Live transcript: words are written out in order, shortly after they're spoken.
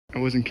I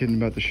wasn't kidding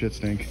about the shit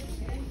stink.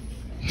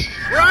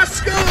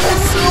 Rossco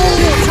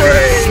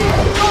Soletrain!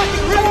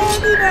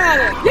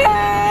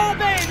 Yeah,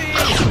 baby!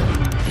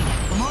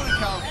 Pomona,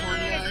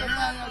 California.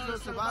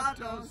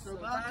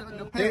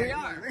 Here we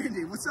are.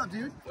 Randy, what's up,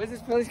 dude? What's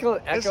this place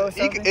called? Echo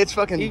something? It's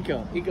fucking...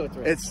 Eco Thrift.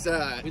 It's,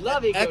 we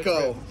love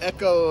Echo.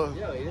 Echo.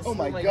 Yo, Oh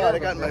my god,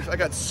 I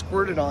got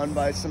squirted on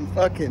by some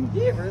fucking...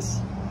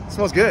 Yevers.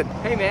 Smells good.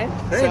 Hey, man.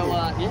 Thank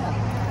you.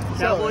 Yeah.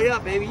 Cowboy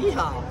up, baby.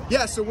 Yeehaw.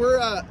 Yeah, so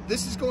we're,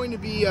 this is going to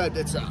be,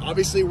 it's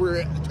obviously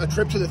we're a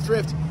trip to the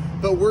thrift,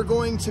 but we're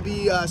going to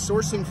be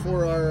sourcing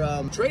for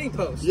our trading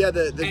post. Yeah,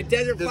 the at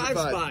Desert 5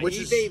 spot, which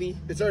is baby.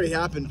 It's already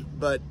happened,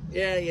 but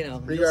yeah, you know,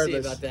 regardless,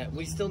 we'll see about that.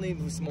 We still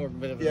need some more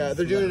bit of. Yeah,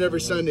 they're doing it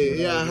every Sunday.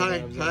 Yeah, hi.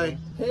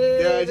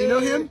 Hey, yeah, do you know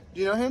him?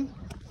 Do you know him? Do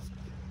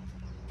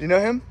you know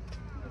him?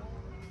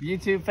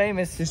 YouTube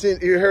famous.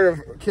 You heard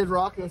of Kid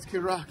Rock? That's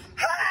Kid Rock.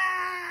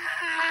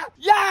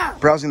 Yeah!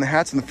 Browsing the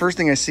hats, and the first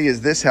thing I see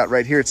is this hat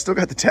right here. It's still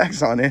got the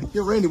tags on it.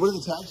 Yo, Randy, what are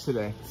the tags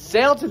today?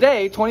 Sale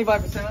today,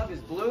 25% off is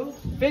blue,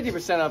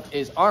 50% off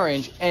is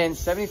orange, and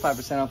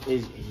 75% off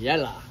is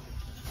yellow.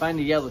 Find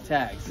the yellow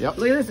tags. Yep.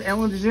 Look at this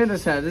Ellen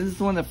DeGeneres hat. This is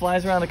the one that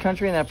flies around the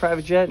country in that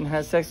private jet and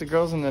has sex with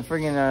girls in the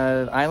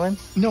friggin' island.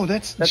 No,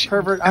 that's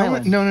Pervert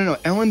Island. No.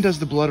 Ellen does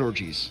the blood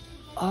orgies.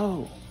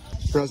 Oh.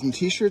 Browsing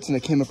t-shirts, and I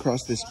came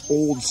across this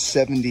old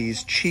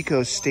 70s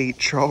Chico State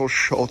Charles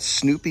Schultz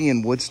Snoopy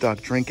and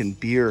Woodstock drinking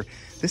beer.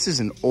 This is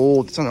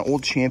it's on an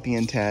old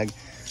Champion tag.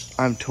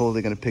 I'm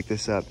totally gonna pick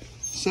this up.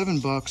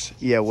 $7.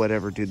 Yeah,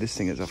 whatever, dude. This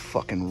thing is a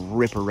fucking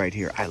ripper right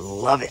here. I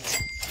love it.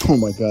 Oh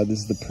my God, this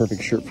is the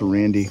perfect shirt for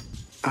Randy.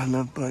 I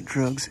love butt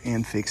drugs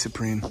and fake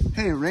Supreme.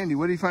 Hey, Randy,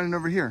 what are you finding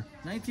over here?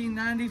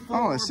 1994.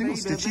 Oh, a single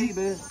stitchy?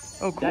 Baby.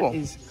 Oh, cool. That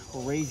is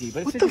crazy.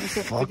 But What it's 50%,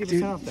 the fuck, 50%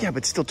 dude? off, Yeah,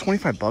 but still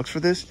 $25 for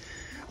this?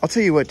 I'll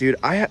tell you what, dude.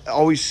 I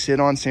always sit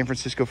on San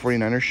Francisco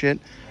 49er shit,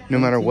 no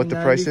matter what the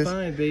price is.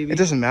 Baby. It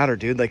doesn't matter,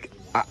 dude. Like,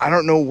 I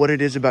don't know what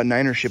it is about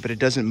Niner shit, but it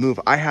doesn't move.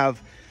 I'm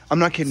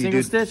not kidding you,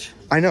 dude. Single stitch?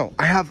 I know.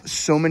 I have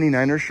so many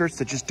Niner shirts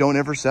that just don't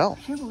ever sell.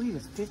 I can't believe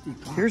it's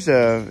 $50. Here's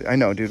I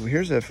know, dude.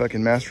 Here's a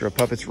fucking Master of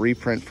Puppets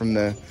reprint from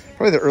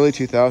probably the early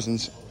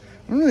 2000s. I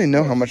don't really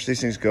know how much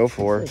these things go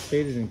for.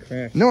 Faded and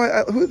cracked. No,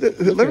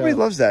 everybody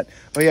loves that.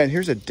 Oh yeah, and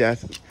here's a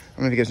Death. I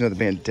don't know if you guys know the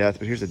band Death,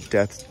 but here's a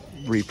Death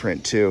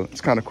reprint too. It's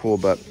kind of cool,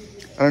 but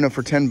I don't know,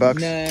 for $10.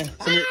 Nah.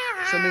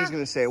 Somebody's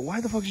gonna say, why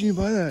the fuck did you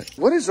buy that?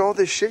 What is all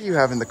this shit you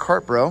have in the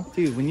cart, bro?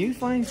 Dude, when you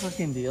find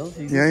fucking deals,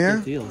 you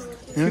get deals.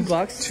 Yeah.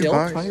 $2 silk,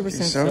 100%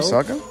 silk.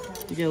 Suck 'em?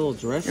 You get a little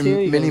dress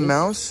here. Minnie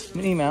Mouse?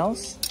 Minnie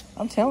Mouse?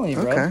 I'm telling you,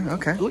 bro.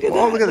 Okay. Look at that.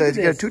 Oh, look at that.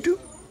 You got a tutu?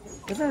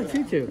 It's not a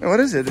tutu. What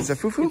is it? It's a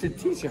fufu? It's a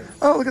t-shirt.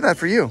 Oh, look at that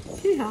for you.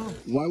 Yeehaw.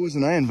 Why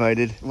wasn't I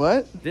invited?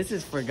 What? This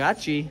is for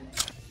Gachi.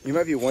 You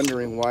might be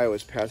wondering why I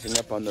was passing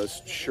up on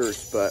those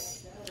shirts, but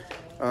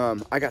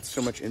I got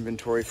so much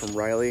inventory from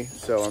Riley,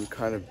 so I'm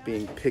kind of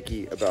being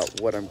picky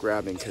about what I'm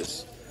grabbing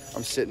because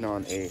I'm sitting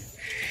on a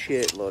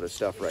shitload of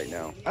stuff right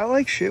now. I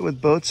like shit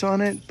with boats on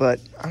it, but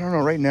I don't know,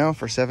 right now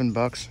for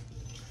 $7,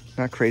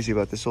 not crazy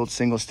about this old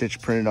single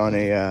stitch printed on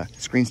a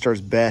Screen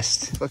Star's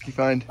Best. Fuck you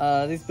find?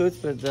 These boots,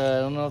 but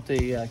I don't know if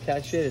the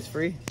cat shit is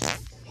free.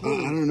 I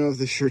don't know if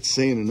this shirt's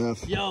saying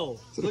enough. Yo,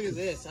 look at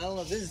this. I don't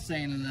know if this is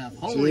saying enough.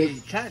 Holy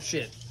cat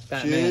shit.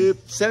 Batman.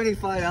 Cheap.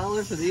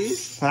 $75 for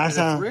these? That's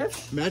a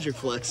thrift? Magic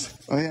Flex.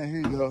 Oh yeah,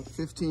 here you go.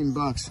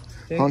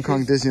 $15. Hong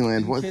Kong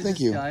Disneyland. What? Thank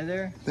you.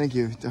 There? Thank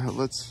you.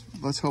 Let's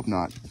hope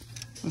not.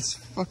 Let's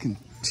fucking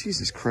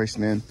Jesus Christ,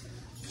 man.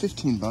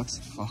 $15.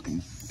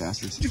 Fucking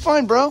bastards. What'd you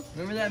find, bro?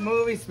 Remember that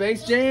movie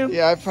Space Jam?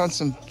 Yeah, I found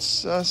some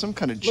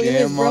kind of jam Look at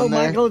this, bro, on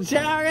there. Michael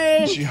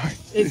Jared.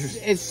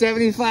 It's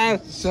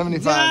 $75.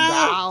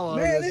 $75.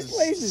 Man, this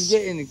place is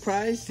getting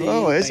pricey.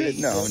 Oh, is it?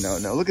 No.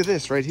 Look at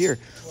this right here.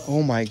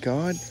 Oh my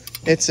God.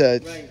 It's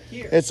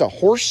a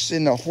horse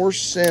and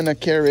a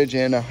carriage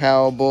and a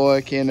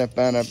cowboy and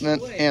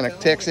a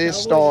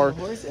Texas star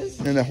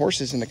and the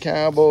horses and a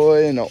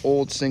cowboy and an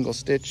old single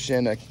stitch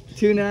and a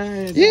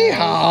 $2.99.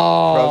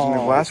 Yeehaw! Browsing the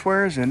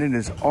glasswares, and it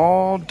is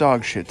all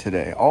dog shit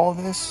today. All of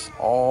this,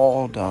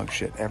 all dog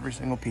shit. Every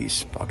single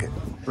piece. Fuck it.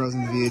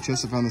 Browsing the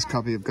VHS, I found this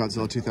copy of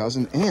Godzilla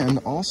 2000, and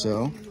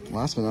also,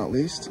 last but not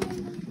least,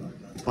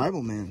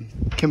 Bible Man.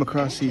 Came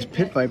across these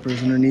pit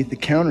vipers underneath the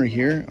counter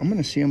here. I'm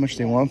gonna see how much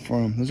they want for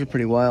them. Those are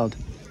pretty wild.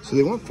 So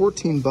they want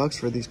 $14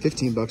 for these,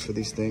 $15 for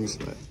these things,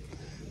 but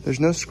there's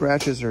no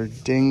scratches or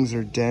dings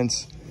or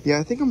dents. Yeah,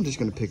 I think I'm just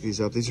gonna pick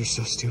these up. These are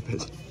so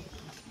stupid.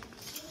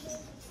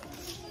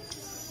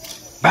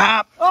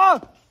 Bop!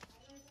 Oh!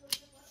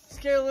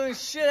 Scared the living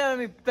shit out of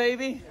me,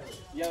 baby.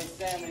 Yo,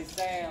 Sammy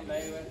Sam,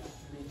 baby.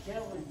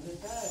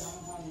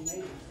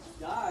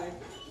 Die?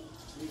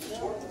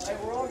 Hey,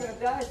 we're all gonna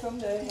die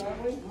someday,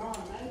 aren't we?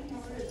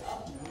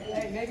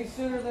 Hey, maybe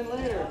sooner than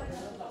later.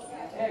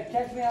 Hey,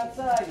 catch me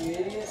outside, you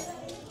idiot.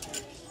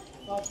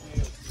 Fuck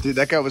you. Dude,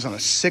 that guy was on a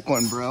sick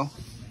one, bro.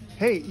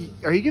 Hey,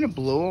 are you gonna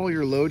blow all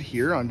your load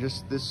here on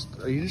just this?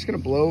 Are you just gonna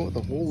blow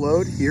the whole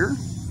load here?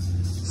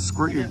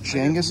 Squirt your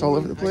Jengus all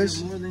over the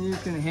place? More than you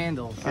can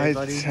handle, okay,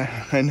 buddy.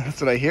 I know, that's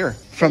what I hear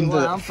from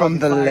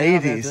the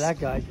ladies. That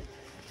guy.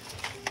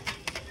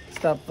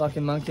 stop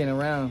fucking monkeying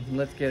around.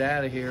 Let's get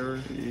out of here.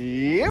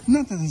 Yep.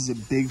 Not that this is a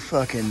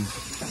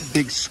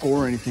big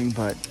score or anything,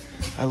 but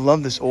I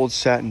love this old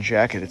satin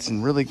jacket. It's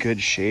in really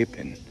good shape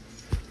and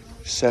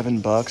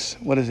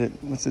 $7. What is it?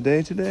 What's the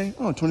day today?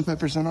 Oh,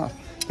 25% off. I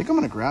think I'm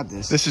gonna grab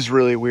this. This is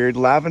really weird.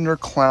 Lavender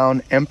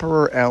Clown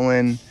Emperor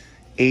Ellen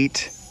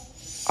 8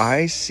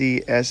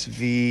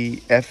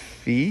 ICSVFV.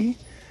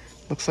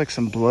 Looks like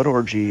some Blood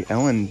Orgy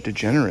Ellen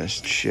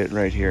DeGeneres shit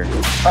right here.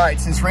 All right,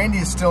 since Randy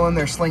is still in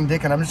there sling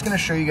dicking, I'm just gonna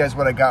show you guys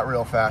what I got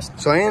real fast.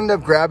 So I ended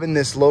up grabbing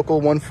this local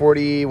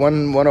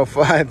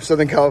 105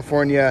 Southern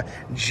California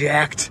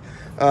jacked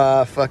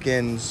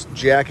fucking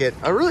jacket.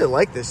 I really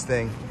like this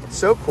thing. It's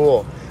so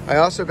cool. I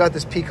also got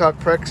this Peacock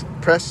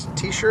Press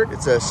t-shirt.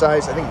 It's a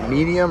size, I think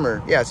medium,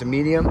 or yeah, it's a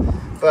medium,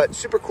 but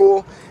super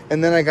cool.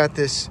 And then I got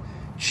this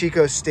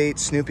Chico State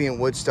Snoopy and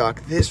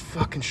Woodstock. This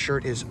fucking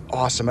shirt is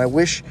awesome. I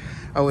wish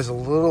I was a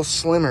little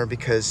slimmer,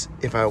 because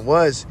if I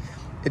was,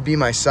 it'd be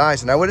my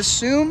size. And I would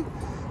assume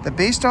that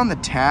based on the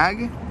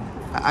tag,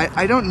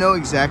 I don't know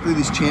exactly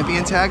these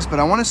Champion tags, but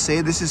I want to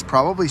say this is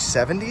probably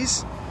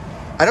 70s.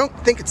 I don't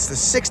think it's the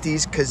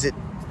 60s because it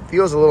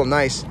feels a little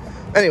nice.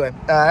 Anyway,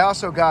 I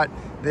also got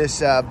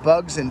this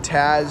Bugs and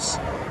Taz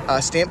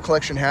stamp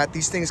collection hat.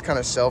 These things kind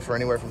of sell for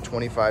anywhere from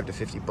 25 to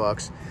 50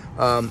 bucks.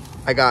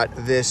 I got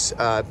this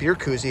beer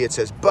koozie. It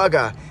says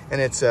Bugga, and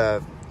it's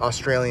a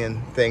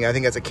Australian thing. I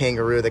think that's a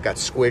kangaroo that got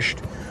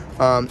squished.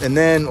 And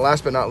then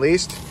last but not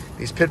least,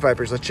 these Pit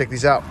Vipers. Let's check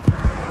these out.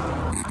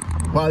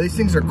 Wow, these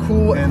things are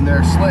cool and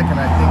they're slick, and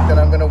I think that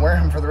I'm gonna wear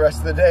them for the rest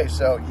of the day.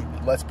 So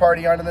let's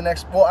party on to the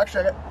next. Well,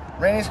 actually,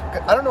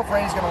 I don't know if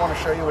Randy's gonna want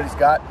to show you what he's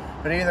got,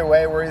 but either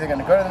way, we're either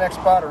gonna go to the next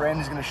spot or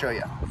Randy's gonna show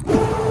you.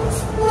 Well,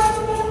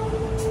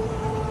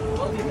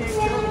 you can't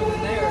show them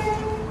in there.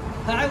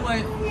 I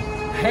went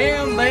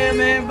ham, bam,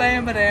 bam,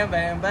 bam, bam,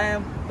 bam,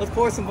 bam. Let's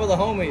pour some for the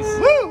homies.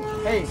 Woo!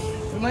 Hey,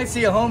 we might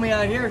see a homie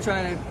out here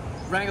trying to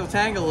wrangle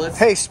tangle us.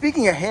 Hey,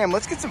 speaking of ham,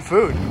 let's get some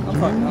food. I'm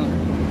fucking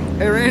hungry.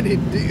 Hey Randy,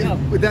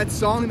 with that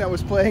song that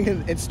was playing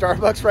in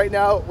Starbucks right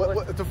now,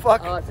 what the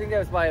fuck? Oh, I think that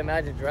was by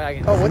Imagine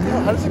Dragons. Oh, what the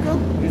hell? How does it go?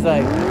 He's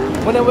like,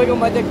 wanna wiggle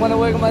my dick, wanna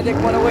wiggle my dick,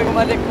 wanna wiggle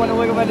my dick, wanna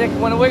wiggle my dick,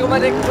 wanna wiggle my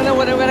dick, wanna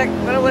wiggle my dick,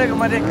 wanna wiggle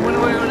my dick,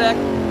 wanna wiggle my dick.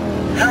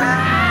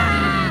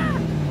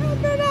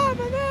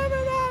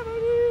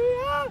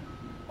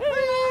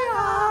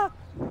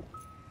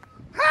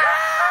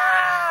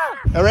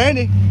 Now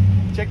Randy,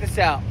 check this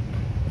out.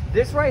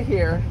 This right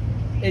here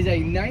is a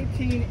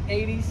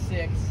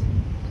 1986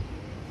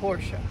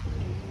 Porsche.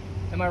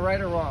 Am I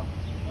right or wrong?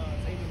 No,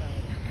 it's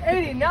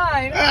 89.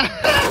 89?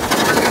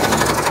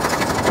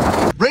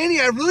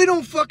 Randy, I really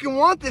don't fucking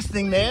want this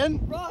thing,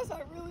 man. Ross, I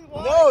really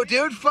want No, it.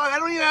 dude, fuck, I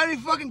don't even have any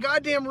fucking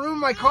goddamn room in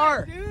my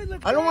car. Dude,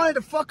 I don't want it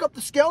to fuck up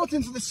the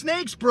skeletons of the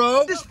snakes,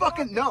 bro. This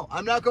fucking, no,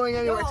 I'm not going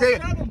anywhere. Take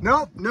it.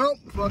 Nope,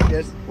 fuck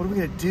this. What are we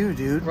gonna do,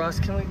 dude? Ross,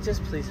 can we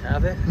just please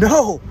have it?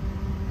 No.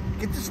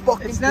 Get this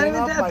fucking It's not thing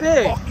even off that my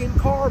big. fucking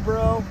car,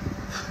 bro.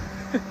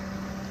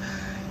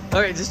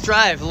 Okay, just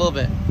drive a little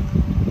bit.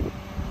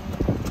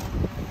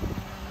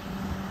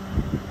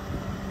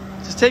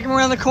 Just take him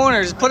around the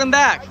corner. Just put him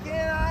back. I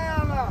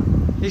can't have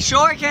him. You sure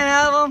I can't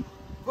have him?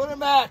 Put him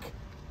back.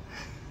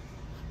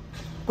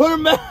 Put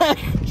him back.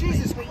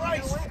 Jesus But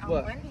Christ. you know what? On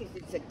What? Mondays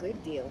it's a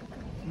good deal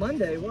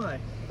Monday, why?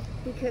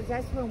 because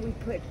that's when we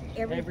put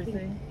everything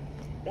Everything?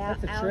 out.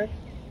 That's a trick?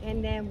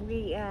 And then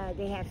we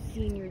they have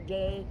senior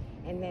day,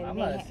 and then I'm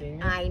they not a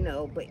senior. I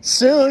know, but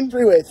Soon,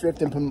 Freeway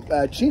Thrift in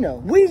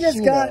Chino. We just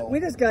Chino.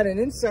 got an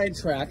inside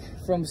track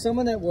from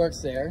someone that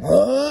works there,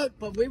 What?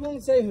 but we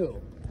won't say who.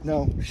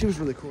 No, she was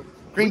really cool.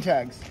 Green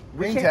tags.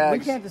 Green We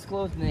tags. can't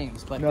disclose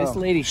names, but No. this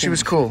lady, She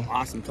was cool.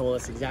 Awesome. Told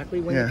us exactly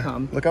when Yeah. to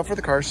come. Look out for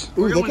the cars.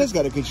 Ooh, We're that going- guy's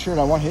got a good shirt.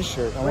 I want his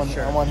shirt. I want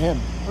him.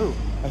 Who?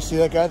 I see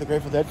that guy, the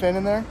Grateful Dead fan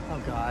in there. Oh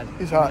God,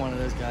 He's I'm hot. one of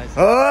those guys.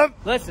 Up,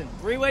 Listen,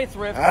 three-way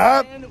thrift.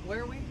 Up. And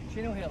where are we?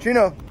 Chino Hill.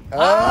 Chino.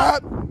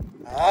 Up,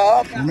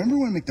 up. Remember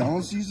when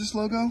McDonald's used this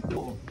logo?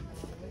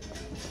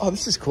 Oh,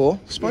 this is cool.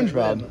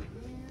 SpongeBob.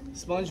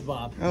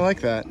 SpongeBob. I like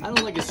that. I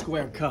don't like a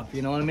square cup.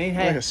 You know what I mean?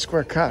 I Hey, like a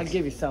square cup. I'll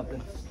give you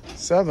something.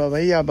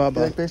 Sababa, yeah, baba.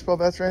 You like baseball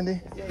bats,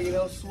 Randy? Yeah, you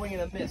know, swing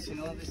and a miss. You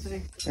know what they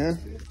say?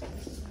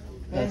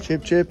 Yeah.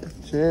 Chip, chip,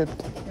 chip.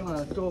 Come on,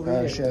 let's go over Oh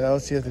here. shit!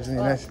 Let's see if there's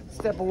anything nice.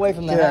 Step away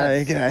from the Get out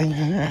of house. here!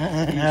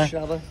 Get out!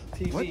 Shove a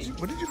TV.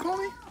 What did you call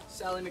me?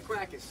 Sally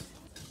McCrackers.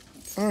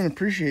 I don't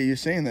appreciate you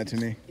saying that to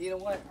me. You know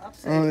what?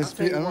 I'm I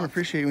saying. don't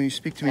appreciate when you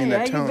speak to me Hey, in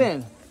that how tone. you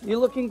been? You're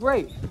looking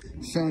great.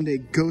 Found a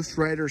Ghost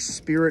Rider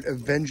Spirit of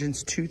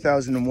Vengeance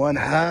 2001.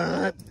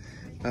 Yeah,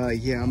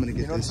 I'm gonna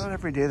get this. It's not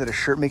every day that a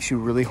shirt makes you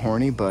really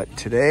horny, but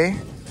today,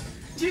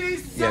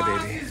 yeah,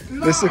 baby.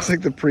 This looks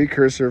like the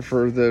precursor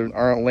for the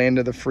our land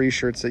of the free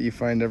shirts that you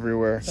find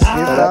everywhere. Scoop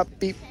it up,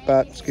 beep,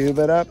 bop, scoop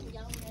it up.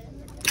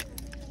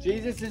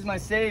 Jesus is my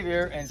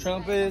savior and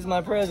Trump is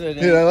my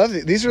president. Dude, I love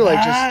it. These are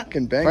like just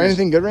fucking bangers. Find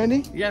anything good,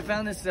 Randy? Yeah, I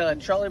found this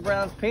Charlie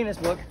Brown's penis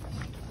book.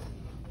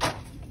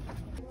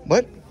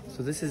 What?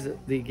 So this is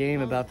the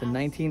game about the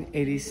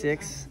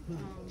 1986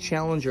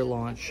 Challenger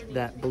launch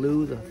that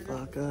blew the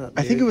fuck up.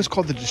 I think it was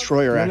called the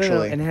Destroyer, No,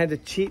 actually. and it had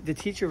the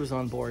teacher was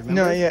on board.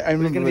 Remember? No, yeah, I remember.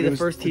 It was gonna be the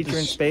first teacher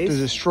in space. The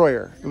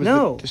Destroyer. It was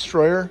No. the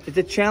Destroyer. It's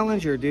a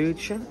Challenger, dude.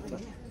 Shut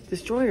up.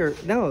 Destroyer.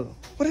 No.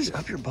 What is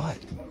up your butt?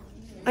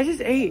 I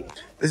just ate.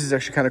 This is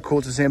actually kind of cool.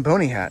 It's a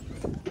Zamboni hat.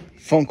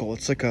 Fungal.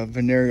 It's like a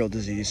venereal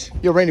disease.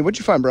 Yo, Randy, what'd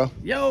you find, bro?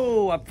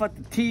 Yo, I put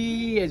the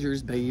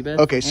T-edgers, baby.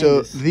 Okay,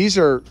 so these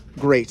are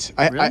great.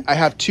 Really? I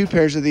have 2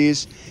 pairs of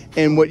these,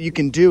 and what you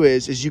can do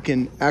is you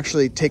can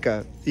actually take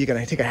a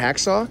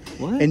hacksaw,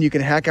 What? and you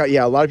can hack out.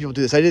 Yeah, a lot of people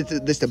do this. I did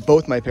this to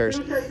both my pairs.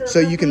 So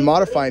you can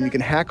modify them. You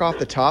can hack off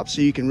the top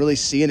so you can really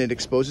see, and it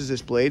exposes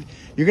this blade.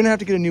 You're gonna have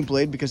to get a new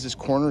blade because this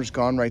corner is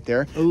gone right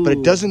there. Ooh. But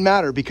it doesn't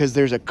matter because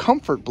there's a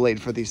comfort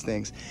blade for these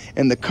things,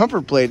 and the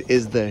comfort blade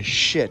is the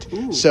shit.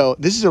 Ooh. So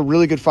this is a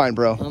really good find,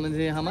 bro. I'm gonna tell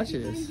you how much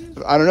it is.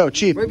 I don't know,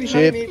 cheap, Right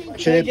behind me. cheap,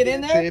 Can I get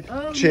in there? cheap,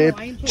 Oh, cheap,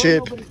 no, I ain't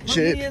cheap, put me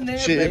cheap, in there,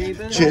 cheap,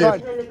 baby. cheap.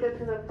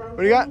 What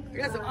do you got? I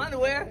got some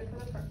underwear.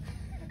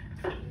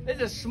 This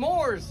is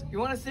s'mores. You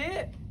want to see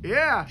it?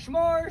 Yeah.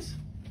 S'mores.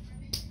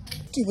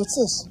 Dude, what's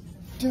this?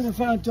 Dude, I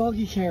found a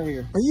doggy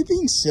carrier. Are you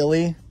being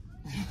silly?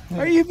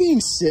 Are you being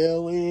I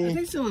silly?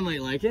 think someone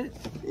might like it.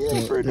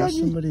 Yeah, for a There's doggy.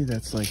 somebody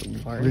that's like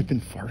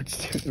ripping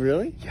farts, dude.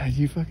 Really? Yeah,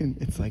 you fucking,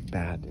 it's like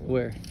bad.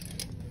 Where?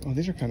 Oh,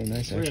 these are kind of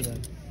nice, Where are actually.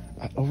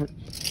 they? Over.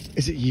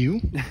 Is it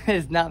you?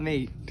 It's not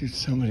me. Dude,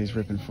 somebody's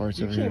ripping farts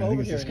You over here. came I think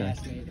over it's here this and guy.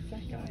 asked me. It's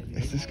that guy. Dude.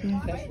 It's this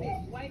guy? That's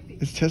me.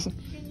 It's Tesla.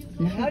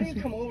 How do you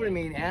come over to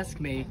me and ask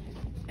me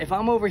if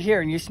I'm over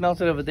here and you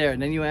smelt it over there,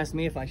 and then you ask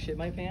me if I shit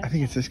my I pants?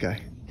 think it's this guy.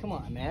 Come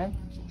on, man.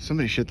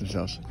 Somebody shit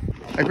themselves.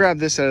 I grabbed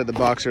this out of the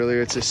box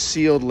earlier. It's a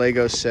sealed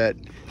Lego set.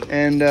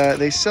 And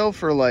they sell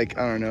for like,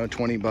 I don't know,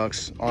 20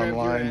 bucks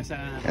online. ass out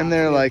of the And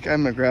they're like,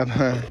 I'm gonna grab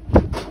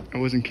I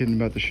wasn't kidding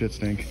about the shit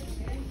stink.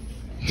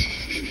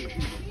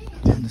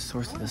 And the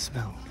source of the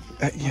smell.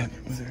 Yeah,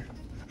 was there?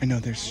 I know,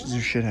 there's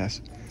shit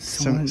ass.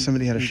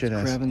 Somebody had a shit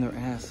ass. Grabbing their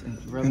ass and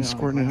rubbing And it on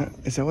squirting the it out.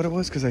 Is that what it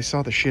was? Because I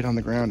saw the shit on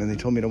the ground and they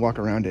told me to walk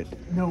around it.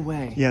 No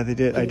way. Yeah, they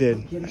did. I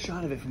did. Get a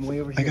shot of it from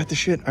way over here. I got the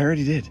shit. I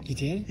already did. You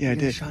did? Yeah, I You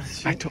got a did. shot of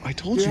the I shit?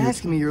 told You're you.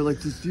 asking me, you're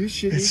like, do you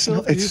shit It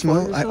yourself?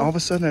 smelled. All of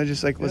a sudden, I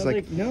just like was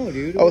like, no,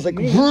 dude. I was like,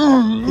 hey,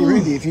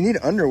 Randy, if you need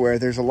underwear,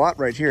 there's a lot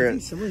right I here.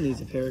 think someone needs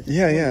a pair of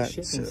Yeah.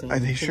 shit So, things they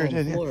and sure put it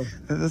on did. the Yeah. floor.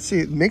 Let's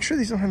see. Make sure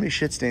these don't have any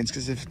shit stains,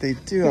 because if they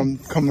do, I'm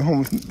coming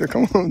home. They're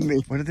coming home with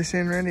me. What did they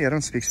say, Randy? I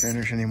don't speak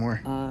Spanish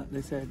anymore.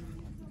 They said,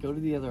 go to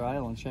the other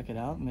aisle and check it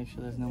out and make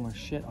sure there's no more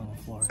shit on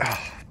the floor.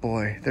 Oh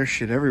boy, there's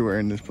shit everywhere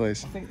in this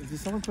place. I think, did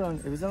someone put on,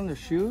 it was on their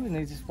shoe and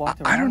they just walked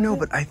around I don't know,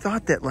 with it? but I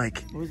thought that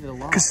like, Or was it a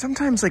lot? because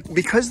sometimes like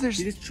because there's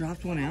You just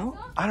dropped one out?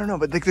 I don't know,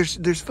 but like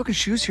there's fucking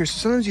shoes here, so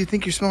sometimes you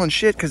think you're smelling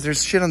shit because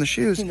the's shit on the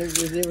shoes. There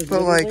was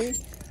But, like, literally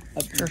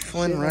a you're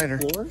Flynn shit on the Rider.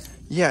 floor?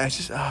 Yeah, it's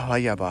just oh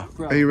yeah, bah.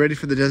 Bro. Are you ready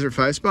for the Desert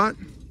 5 spot?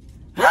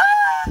 What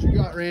you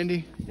got,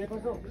 Randy?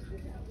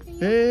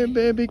 Hey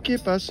baby, ¿qué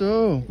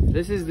pasó?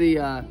 This is the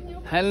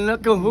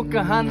Halaka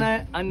Hookah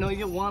Hana. I know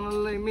you wanna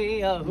lay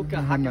me a hookah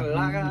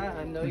hakalaga.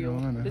 I know you.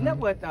 Isn't that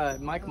what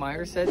Mike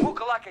Myers said?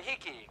 Hookah like a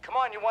hickey. Come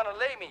on, you want to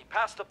lay me?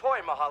 Pass the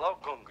point, mahalo.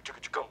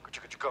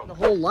 The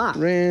whole lot.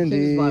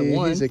 Randy, By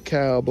one. he's a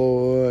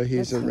cowboy.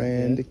 He's That's a not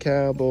Randy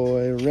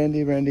cowboy.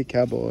 Randy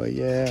cowboy,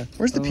 yeah.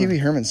 Where's the Pee Wee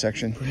Herman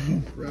section?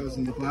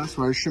 Browsing the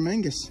glassware,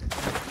 Shemangus.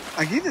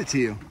 I gave it to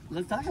you.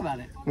 Let's talk about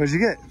it. What did you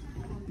get?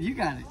 You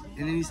got it.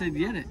 And then you said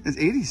get it. It's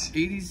 80s.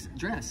 80s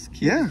dress.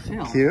 Cute Yeah, as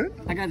hell. cute.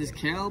 I got this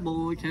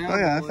cowboy. Oh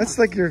yeah, that's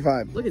like your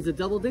vibe. Look, it's a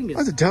double dingus.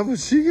 Oh, it's a double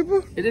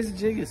jigaboo? It is a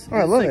jingus. Oh,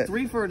 I love it's it.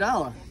 like $3 for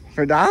 $1.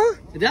 For a dollar?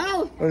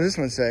 $1? What does this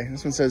one say?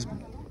 This one says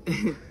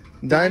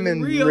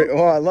Diamond Rio.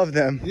 Oh, I love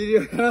them.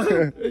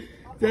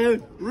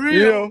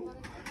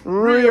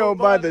 Rio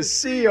by the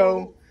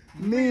Cio.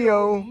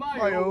 Mio.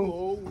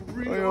 Mayo.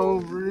 Rio.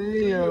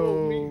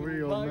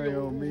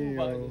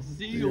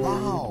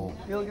 Wow.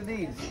 Hey, look at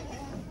these.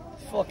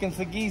 Fucking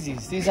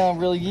Fagizis. These aren't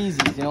really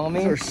Yeezys, you know what I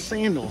mean? Those are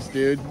sandals,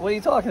 dude. What are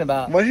you talking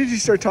about? Why did you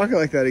start talking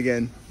like that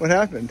again? What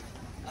happened?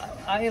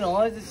 I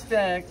just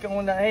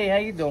going down. Hey, how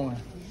you doing?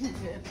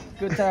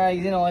 Good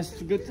times,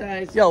 it's good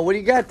times. Yo, what do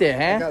you got there,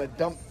 huh?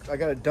 I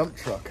got a dump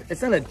truck.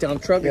 It's not a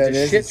dump truck, Yeah, it's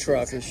a shit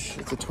truck. It's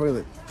a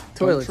toilet.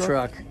 Toilet dump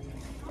truck.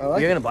 I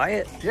like You're it. gonna buy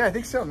it? Yeah, I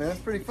think so, man. That's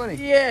pretty funny.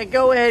 Yeah,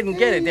 go ahead and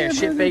get it there,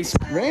 shitface.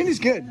 Randy's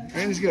good.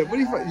 Randy's good. What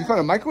do you find? You found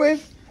a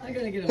microwave? I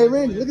gotta get a Hey,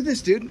 Randy, look at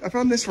this, dude. I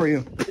found this for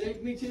you.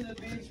 Take me to the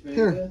beach, baby.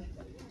 Here.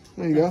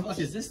 There you What go. the fuck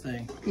is this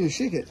thing? You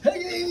shake it.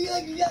 Hey,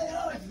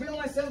 I feel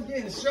myself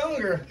getting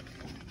stronger.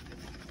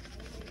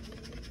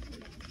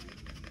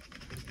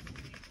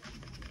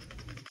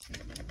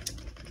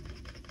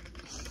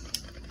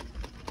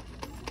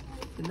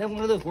 Isn't that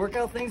one of those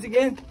workout things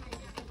again?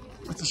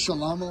 That's a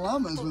shalama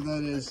llama is what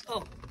that is.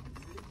 Oh.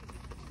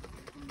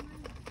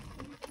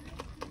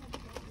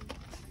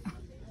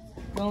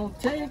 Gonna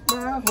take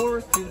my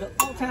horse to the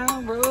old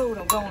town road.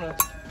 I'm gonna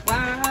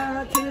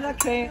ride till I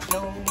can't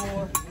no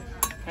more.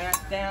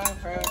 Pass down,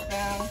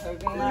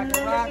 looking like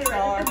a rock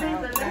star. House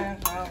down,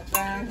 house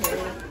down, house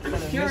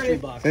down. mystery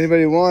box.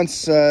 Anybody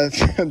wants, dude.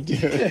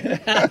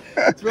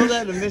 Throw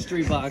that in the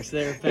mystery box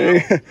there,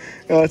 pal.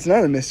 No, it's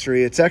not a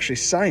mystery. It's actually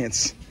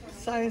science.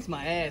 Science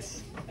my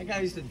ass. That guy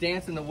used to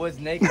dance in the woods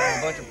naked with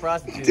a bunch of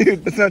prostitutes.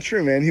 Dude, that's not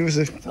true, man. He was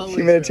a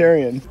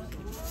humanitarian.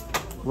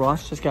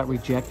 Ross just got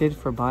rejected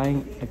for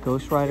buying a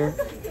Ghost Rider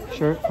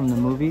shirt from the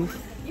movies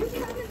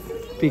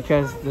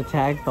because the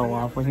tag fell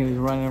off when he was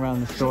running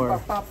around the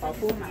store.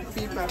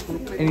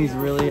 And he's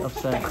really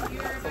upset.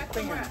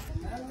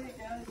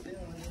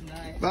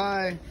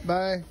 Bye.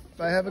 Bye.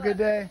 Bye. Have a good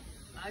day.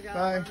 I got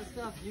Bye. all the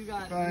stuff. You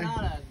got Bye.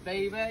 nada,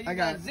 baby. You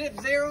got zip,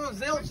 zero,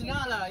 zilch,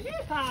 nada.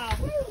 Yeehaw!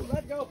 Woo!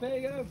 Let's go,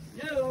 Pago.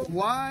 Yo!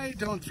 Why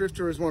don't thrift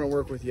stores want to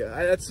work with you?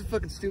 That's the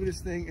fucking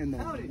stupidest thing in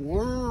the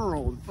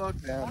world. Fuck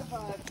that.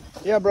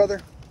 Yeah, brother.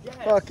 Yes.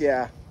 Fuck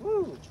yeah.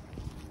 Woo!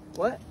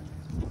 What?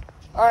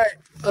 All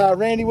right,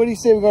 Randy, what do you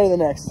say we go to the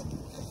next?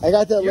 I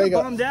got that You're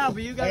Lego. bummed out,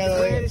 but you got the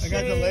greatest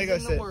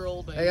shades in the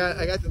world, baby.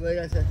 I got the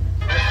Lego set.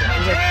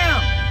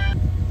 Damn!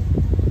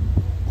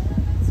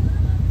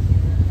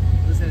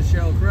 Listen to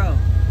Sheryl Crow.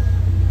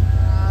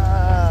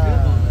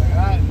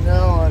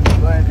 No,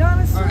 but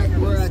all right,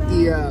 we're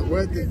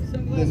at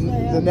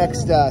the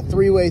next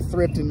three-way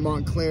thrift in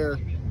Montclair.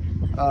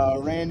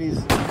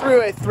 Randy's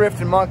three-way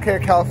thrift in Montclair,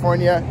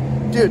 California.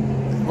 Dude,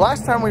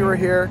 last time we were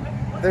here,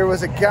 there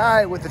was a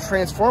guy with a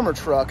transformer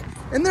truck,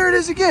 and there it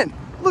is again.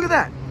 Look at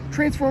that.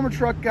 Transformer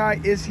truck guy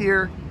is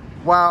here.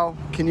 Wow,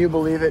 can you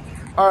believe it?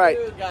 All right,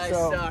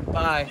 so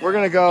we're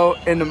gonna go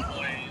in the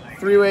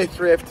three-way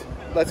thrift.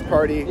 Let's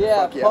party.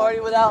 Yeah, Fuck yeah, party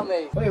without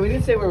me. Wait, we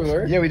didn't say where we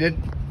were. Yeah, we did.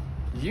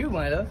 You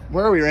might have.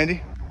 Where are we,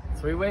 Randy?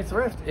 Three-way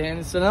thrift in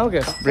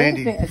Sunoga.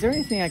 Randy. Is there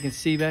anything I can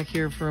see back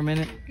here for a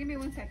minute? Give me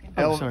 1 second.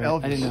 Oh, sorry.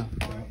 Elvis. I didn't know.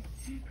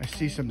 I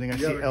see something. I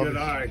see Elvis.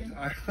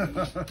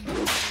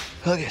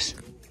 Look at this.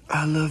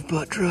 I love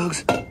butt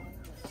drugs. You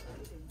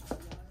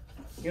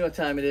know what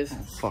time it is?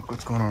 Fuck,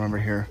 what's going on over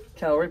here?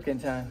 Cal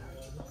Ripken time.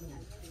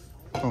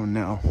 Oh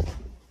no.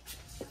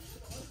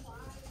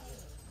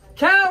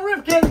 Cal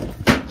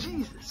Ripken!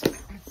 Jesus.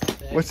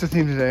 What's the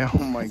theme today? Oh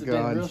my It's been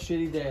a real god.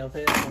 shitty day, I'll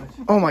tell you that much.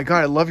 Oh my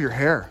god, I love your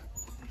hair.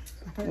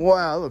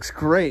 Wow, it looks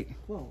great.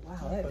 Whoa, wow,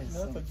 that's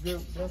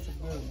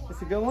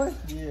a good one?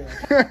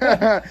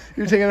 Yeah.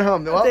 You're taking it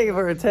home. I'll Well, take it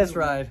for a test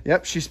ride.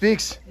 yep, she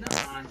speaks.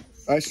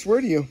 I swear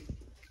to you.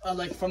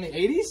 Like from the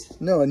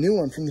 80s? No, a new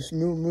one from this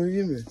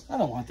movie. I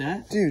don't want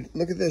that. Dude,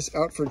 look at this.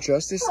 Out for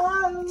Justice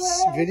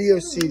video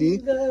CD.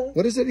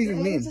 What does that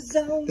even mean?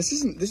 This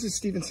is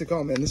Steven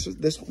Seagal, man.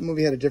 This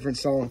movie had a different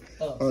song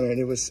on it.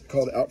 It was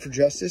called Out for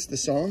Justice, the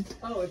song.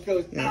 Oh, it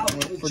goes out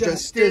For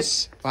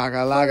justice.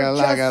 Laga, laga,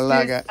 laga,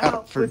 laga.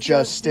 Out for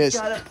justice.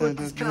 Out for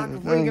justice.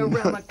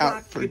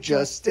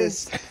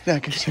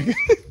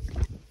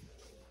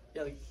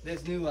 Yeah, like,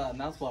 there's new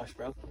mouthwash,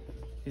 bro.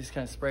 You just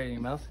kind of spray it in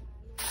your mouth.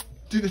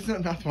 Dude, it's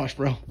not mouthwash,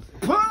 bro.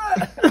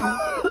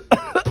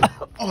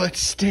 Oh, that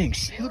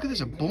stinks. Hey, look at this,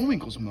 a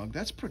Bullwinkle's mug.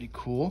 That's pretty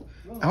cool.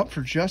 Out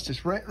for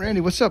justice.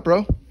 Randy, what's up,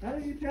 bro? How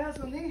did you pass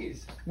on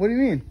these? What do you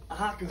mean? Those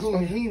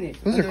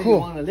are cool.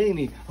 Well,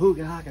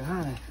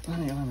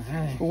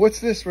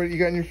 what's this? What you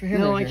got in your hand?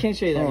 No, right I here? can't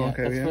show you that Oh, yet.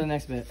 okay, That's yeah. for the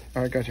next bit.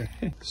 All right, gotcha.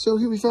 So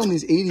here we found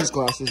these 80s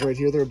glasses right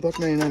here. They're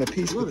 $1.99 a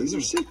piece, but these are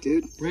sick,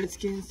 dude.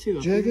 Redskins too.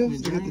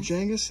 Jagas, they got the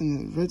Jangas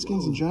and the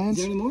Redskins and Giants.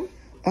 Is there any more?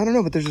 I don't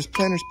know, but there's just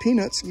Planters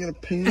Peanuts. You got a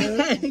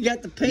peanut? You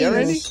got the peanuts. Yeah,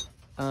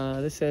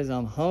 Randy? This says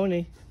I'm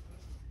honey.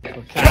 You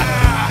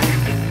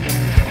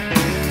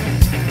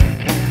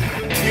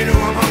know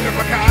I'm hungry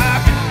for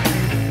cock,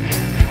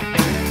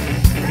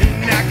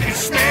 and I can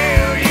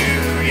smell you,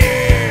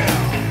 yeah.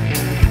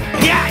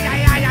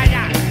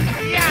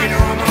 Yeah. You know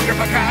I'm hungry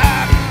for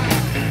cock.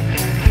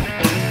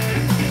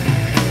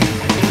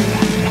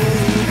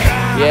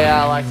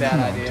 Yeah, I like that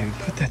idea. Dude,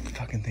 put that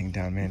fucking thing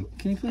down, man.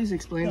 Can you please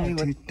explain to me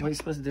what you're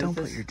supposed to do Don't with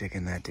put this? your dick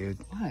in that, dude.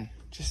 Why?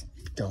 Just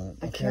don't,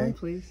 okay? Can I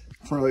please?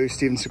 For all you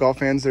Steven Seagal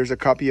fans, there's a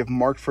copy of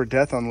Marked for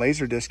Death on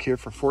Laserdisc here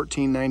for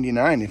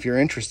 $14.99. If you're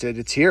interested,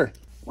 it's here.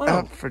 Wow.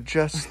 Out for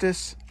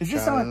justice. Is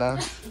this on?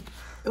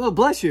 Oh,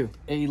 bless you.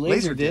 A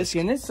laser disc,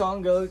 and this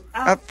song goes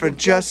Out for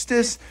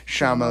justice.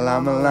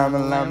 Shama-lama, lama,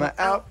 lama.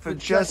 Out for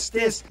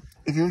justice.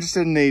 If you're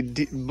interested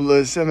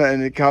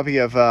in a copy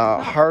of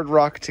Hard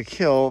Rock to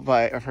Kill for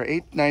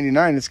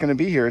 $8.99, it's going to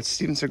be here. It's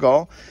Steven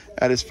Seagal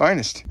at his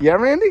finest. Yeah,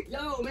 Randy?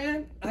 Yo,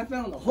 man, I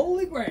found the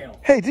Holy Grail.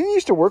 Hey, didn't you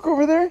used to work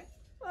over there?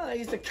 I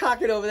used to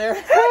cock it over there.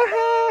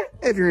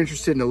 If you're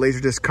interested in a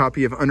Laserdisc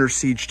copy of Under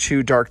Siege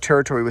 2 Dark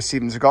Territory with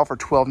Steven Seagal for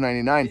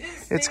 $12.99,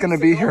 it's going to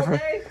be here for...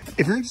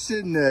 If you're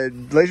interested in a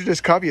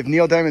Laserdisc copy of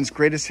Neil Diamond's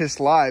Greatest Hits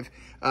Live,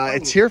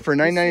 it's here for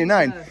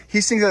 $9.99.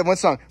 He sings that one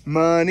song,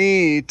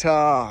 Money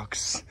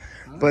Talks,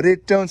 but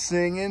it don't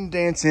sing and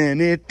dance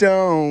and it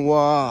don't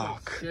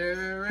walk.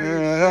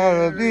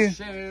 Yeah,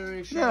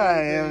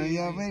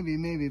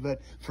 maybe,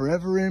 but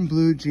Forever in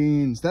Blue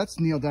Jeans. That's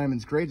Neil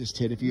Diamond's greatest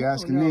hit, if you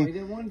ask me. He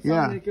did one song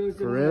Yeah, that goes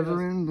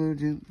Forever in Blue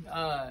Jeans.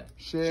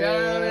 Shout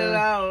it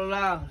out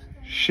loud.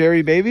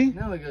 Sherry Baby?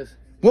 No, it goes,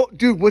 Whoa,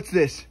 dude, what's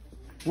this?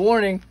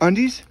 warning.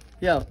 Undies?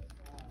 Yo,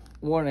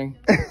 warning.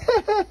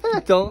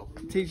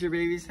 Don't teach your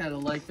babies how to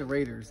like the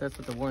Raiders. That's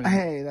what the warning is.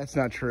 Hey, that's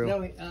not true. No,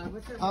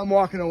 what's that? I'm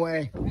walking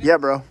away. Yeah,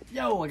 bro.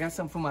 Yo, I got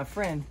something for my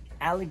friend,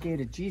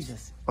 Alligator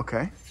Jesus.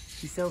 Okay.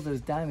 He sells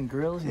those diamond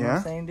grills, you know what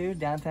I'm saying, dude?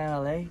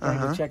 Downtown LA. You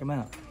gotta go check him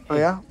out. Oh,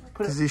 yeah?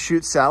 Does he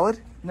shoot salad?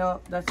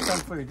 No, that's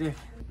something for your dick.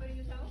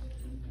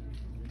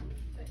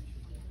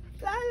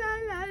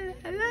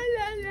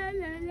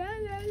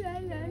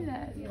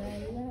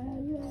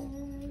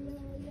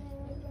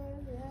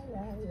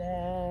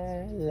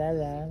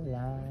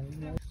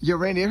 Yo,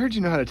 Randy, I heard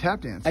you know how to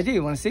tap dance. I do.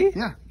 You want to see?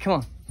 Yeah. Come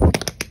on.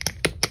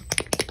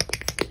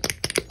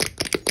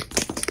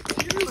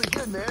 You're really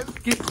good, man.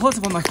 Get close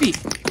up on my feet.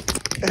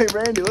 Hey,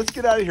 Randy, let's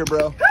get out of here,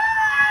 bro.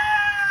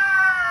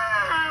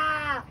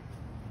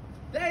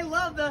 They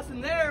loved us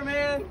in there,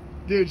 man.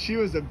 Dude, she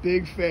was a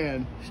big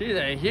fan. She's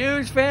a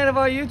huge fan of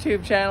our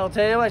YouTube channel.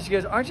 Tell you what, she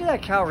goes, aren't you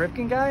that Cal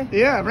Ripken guy?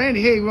 Yeah,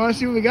 Randy, hey, you want to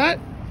see what we got?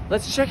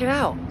 Let's check it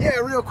out. Yeah,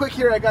 real quick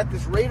here, I got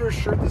this Raiders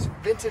shirt, this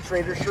vintage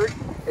Raiders shirt.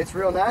 It's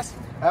real nice.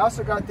 I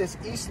also got this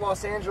East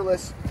Los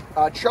Angeles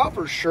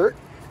Choppers shirt,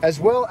 as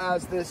well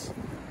as this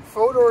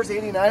Fodor's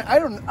 89.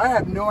 I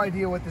have no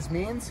idea what this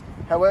means.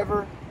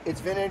 However, it's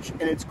vintage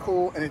and it's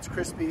cool and it's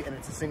crispy and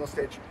it's a single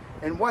stitch.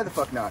 And why the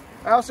fuck not?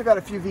 I also got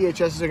a few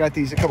VHSs. I got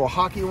a couple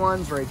hockey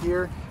ones right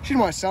here. She didn't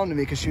want to sell them to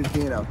me because she was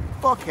being a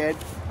fuckhead.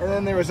 And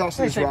then there was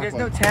also this rock There's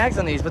one. no tags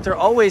on these, but they're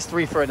always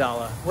 3 for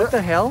 $1. What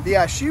the hell?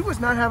 Yeah, she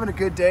was not having a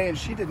good day and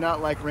she did not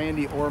like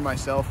Randy or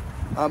myself.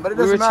 But it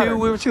doesn't matter.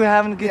 We were two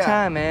having a good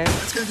time, man.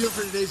 That's going to do it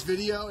for today's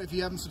video. If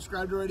you haven't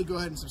subscribed already, go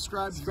ahead and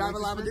subscribe.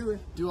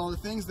 Do all the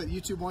things that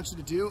YouTube wants you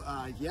to do.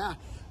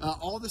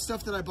 All the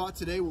stuff that I bought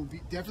today will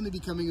definitely be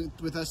coming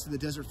with us to the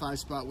Desert 5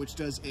 spot, which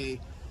does a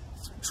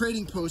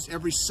trading post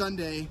every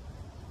Sunday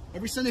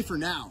for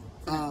now.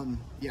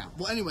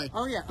 Well, anyway.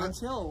 Oh, yeah,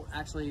 until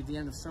actually the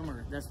end of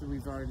summer. That's what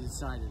we've already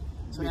decided.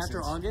 So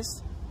after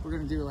August, we're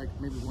going to do like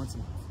maybe once a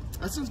month.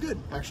 That sounds good,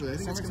 actually. I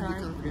think it's going to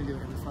be we're going to do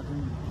it every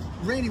fucking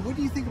Randy, what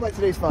do you think about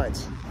today's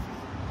finds?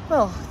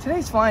 Well,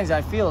 today's finds,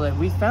 I feel that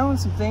we found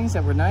some things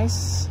that were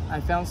nice.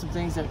 I found some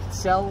things that could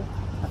sell.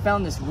 I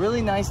found this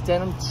really nice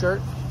denim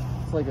shirt.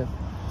 It's like a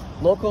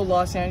local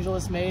Los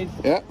Angeles made.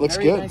 Yeah, looks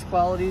very good. Nice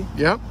quality.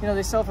 Yep. You know,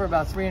 they sell for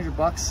about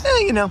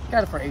 $300. You know.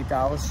 Got it for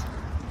 $8.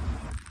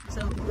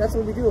 So that's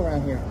what we do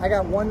around here. I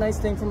got one nice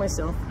thing for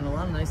myself and a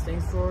lot of nice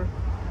things for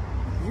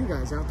you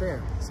guys out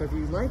there. So if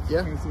you like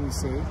anything you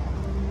see,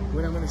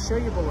 what I'm going to show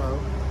you below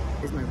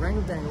is my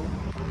Wrangle Dangle,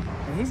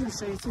 and he's going to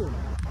show you too.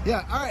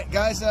 Yeah, all right,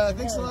 guys.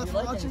 Thanks a lot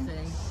for watching.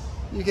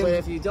 But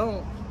if you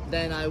don't,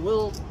 then I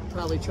will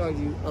probably charge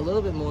you a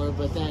little bit more.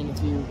 But then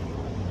if you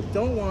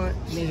don't want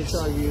me to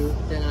charge you,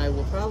 then I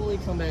will probably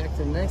come back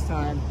to the next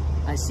time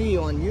I see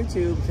you on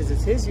YouTube, because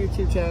it's his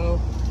YouTube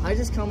channel. I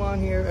just come on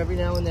here every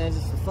now and then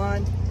just for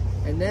fun.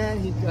 And then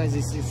he has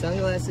these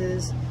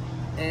sunglasses,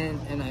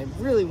 and I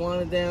really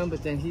wanted them,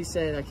 but then he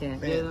said I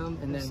can't get them.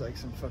 And then like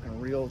some fucking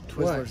real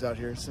Twizzlers out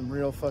here, some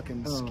real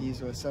fucking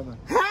skis with 7.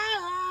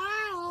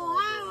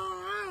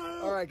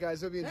 All right,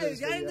 guys, hope you enjoyed this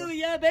video. I didn't do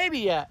Yeah Baby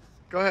yet.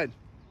 Go ahead.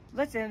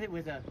 Let's end it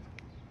with a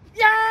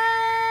Yeah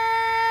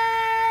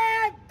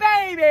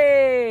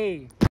Baby.